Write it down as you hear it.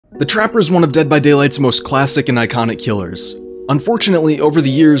The Trapper is one of Dead by Daylight's most classic and iconic killers. Unfortunately, over the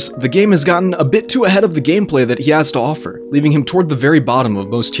years, the game has gotten a bit too ahead of the gameplay that he has to offer, leaving him toward the very bottom of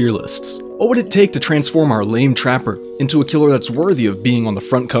most tier lists. What would it take to transform our lame Trapper into a killer that's worthy of being on the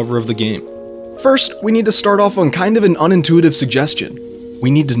front cover of the game? First, we need to start off on kind of an unintuitive suggestion.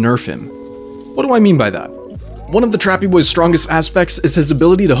 We need to nerf him. What do I mean by that? One of the Trappy Boy's strongest aspects is his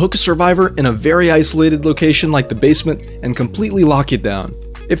ability to hook a survivor in a very isolated location like the basement and completely lock it down.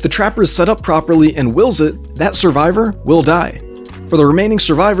 If the Trapper is set up properly and wills it, that survivor will die. For the remaining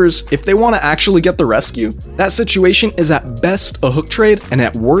survivors, if they want to actually get the rescue, that situation is at best a hook trade and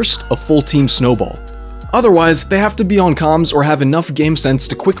at worst a full team snowball. Otherwise, they have to be on comms or have enough game sense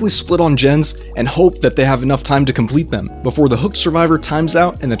to quickly split on gens and hope that they have enough time to complete them before the hooked survivor times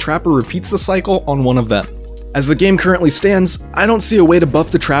out and the Trapper repeats the cycle on one of them. As the game currently stands, I don't see a way to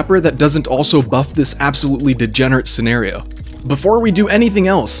buff the Trapper that doesn't also buff this absolutely degenerate scenario. Before we do anything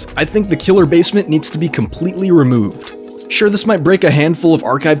else, I think the killer basement needs to be completely removed. Sure, this might break a handful of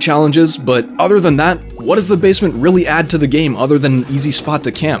archive challenges, but other than that, what does the basement really add to the game other than an easy spot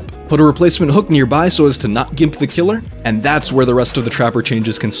to camp? Put a replacement hook nearby so as to not gimp the killer, and that's where the rest of the Trapper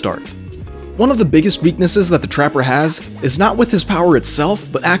changes can start. One of the biggest weaknesses that the Trapper has is not with his power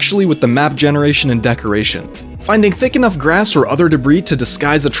itself, but actually with the map generation and decoration. Finding thick enough grass or other debris to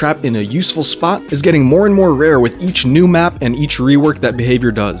disguise a trap in a useful spot is getting more and more rare with each new map and each rework that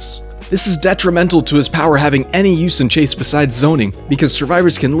behavior does. This is detrimental to his power having any use in chase besides zoning, because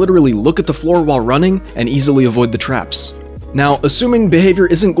survivors can literally look at the floor while running and easily avoid the traps. Now, assuming behavior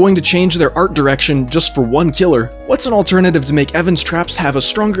isn't going to change their art direction just for one killer, what's an alternative to make Evan's traps have a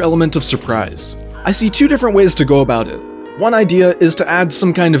stronger element of surprise? I see two different ways to go about it. One idea is to add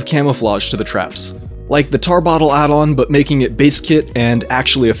some kind of camouflage to the traps, like the tar bottle add-on but making it base kit and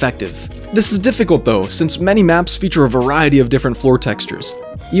actually effective. This is difficult though, since many maps feature a variety of different floor textures.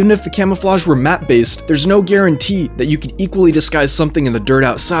 Even if the camouflage were map-based, there's no guarantee that you could equally disguise something in the dirt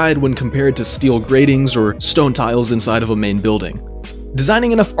outside when compared to steel gratings or stone tiles inside of a main building.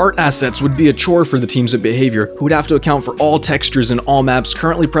 Designing enough art assets would be a chore for the teams at Behavior, who would have to account for all textures in all maps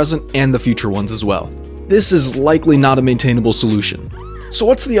currently present and the future ones as well. This is likely not a maintainable solution. So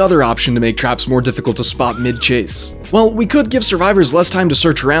what's the other option to make traps more difficult to spot mid-chase? Well, we could give survivors less time to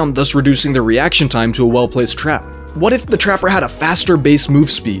search around, thus reducing their reaction time to a well-placed trap. What if the Trapper had a faster base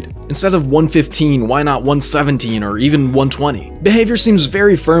move speed? Instead of 115, why not 117 or even 120? Behavior seems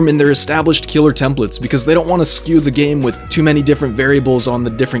very firm in their established killer templates because they don't want to skew the game with too many different variables on the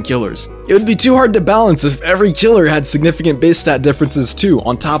different killers. It would be too hard to balance if every killer had significant base stat differences too,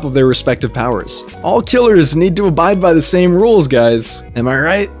 on top of their respective powers. All killers need to abide by the same rules, guys. Am I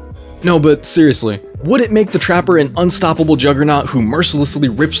right? No, but seriously, would it make the Trapper an unstoppable juggernaut who mercilessly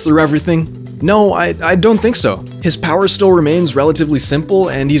rips through everything? No, I don't think so. His power still remains relatively simple,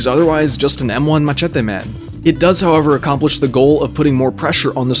 and he's otherwise just an M1 machete man. It does, however, accomplish the goal of putting more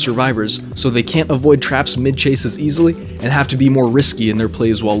pressure on the survivors, so they can't avoid traps mid-chase as easily and have to be more risky in their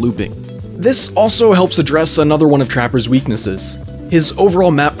plays while looping. This also helps address another one of Trapper's weaknesses: his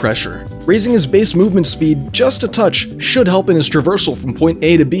overall map pressure. Raising his base movement speed just a touch should help in his traversal from point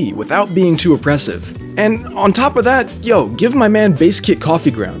A to B without being too oppressive. And on top of that, give my man base kit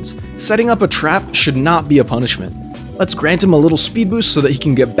coffee grounds. Setting up a trap should not be a punishment. Let's grant him a little speed boost so that he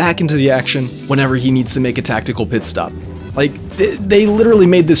can get back into the action whenever he needs to make a tactical pit stop. Like, they literally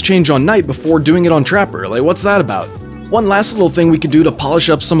made this change on Night before doing it on Trapper. Like, what's that about? One last little thing we could do to polish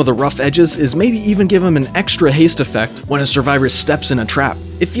up some of the rough edges is maybe even give him an extra haste effect when a survivor steps in a trap.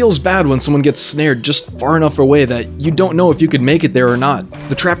 It feels bad when someone gets snared just far enough away that you don't know if you could make it there or not.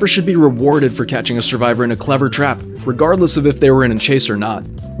 The Trapper should be rewarded for catching a survivor in a clever trap, regardless of if they were in a chase or not.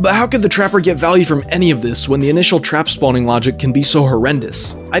 But how could the Trapper get value from any of this when the initial trap spawning logic can be so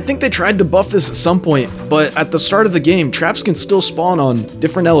horrendous? I think they tried to buff this at some point, but at the start of the game, traps can still spawn on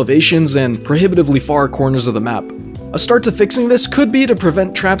different elevations and prohibitively far corners of the map. A start to fixing this could be to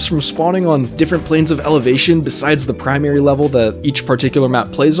prevent traps from spawning on different planes of elevation besides the primary level that each particular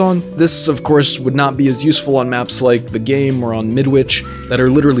map plays on. This, of course, would not be as useful on maps like The Game or on Midwich that are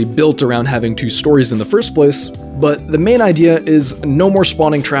literally built around having two stories in the first place, but the main idea is no more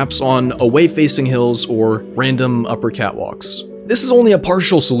spawning traps on away-facing hills or random upper catwalks. This is only a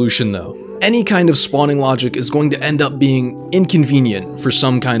partial solution though. Any kind of spawning logic is going to end up being inconvenient for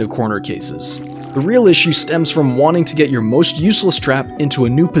some kind of corner cases. The real issue stems from wanting to get your most useless trap into a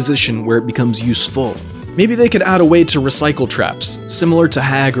new position where it becomes useful. Maybe they could add a way to recycle traps, similar to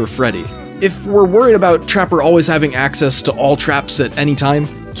Hag or Freddy. If we're worried about Trapper always having access to all traps at any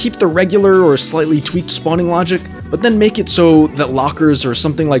time, Keep the regular or slightly tweaked spawning logic, but then make it so that lockers or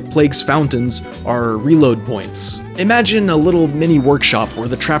something like Plague's fountains are reload points. Imagine a little mini workshop where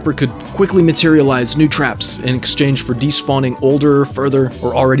the trapper could quickly materialize new traps in exchange for despawning older, further,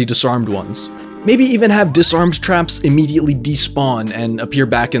 or already disarmed ones. Maybe even have disarmed traps immediately despawn and appear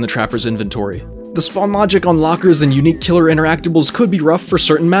back in the trapper's inventory. The spawn logic on lockers and unique killer interactables could be rough for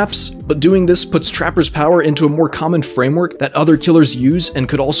certain maps, but doing this puts Trapper's power into a more common framework that other killers use and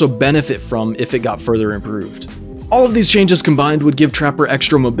could also benefit from if it got further improved. All of these changes combined would give Trapper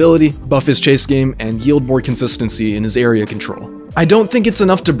extra mobility, buff his chase game, and yield more consistency in his area control. I don't think it's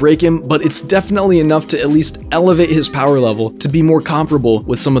enough to break him, but it's definitely enough to at least elevate his power level to be more comparable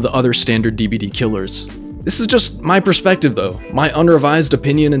with some of the other standard DBD killers. This is just my perspective though, my unrevised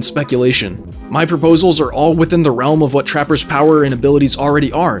opinion and speculation. My proposals are all within the realm of what Trapper's power and abilities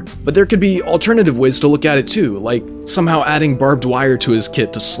already are, but there could be alternative ways to look at it too, like somehow adding barbed wire to his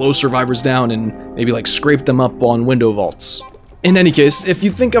kit to slow survivors down and maybe like scrape them up on window vaults. In any case, if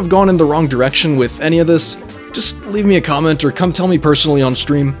you think I've gone in the wrong direction with any of this, just leave me a comment or come tell me personally on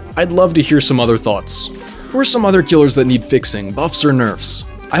stream. I'd love to hear some other thoughts. Who are some other killers that need fixing, buffs or nerfs?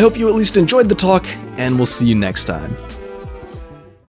 I hope you at least enjoyed the talk, and we'll see you next time.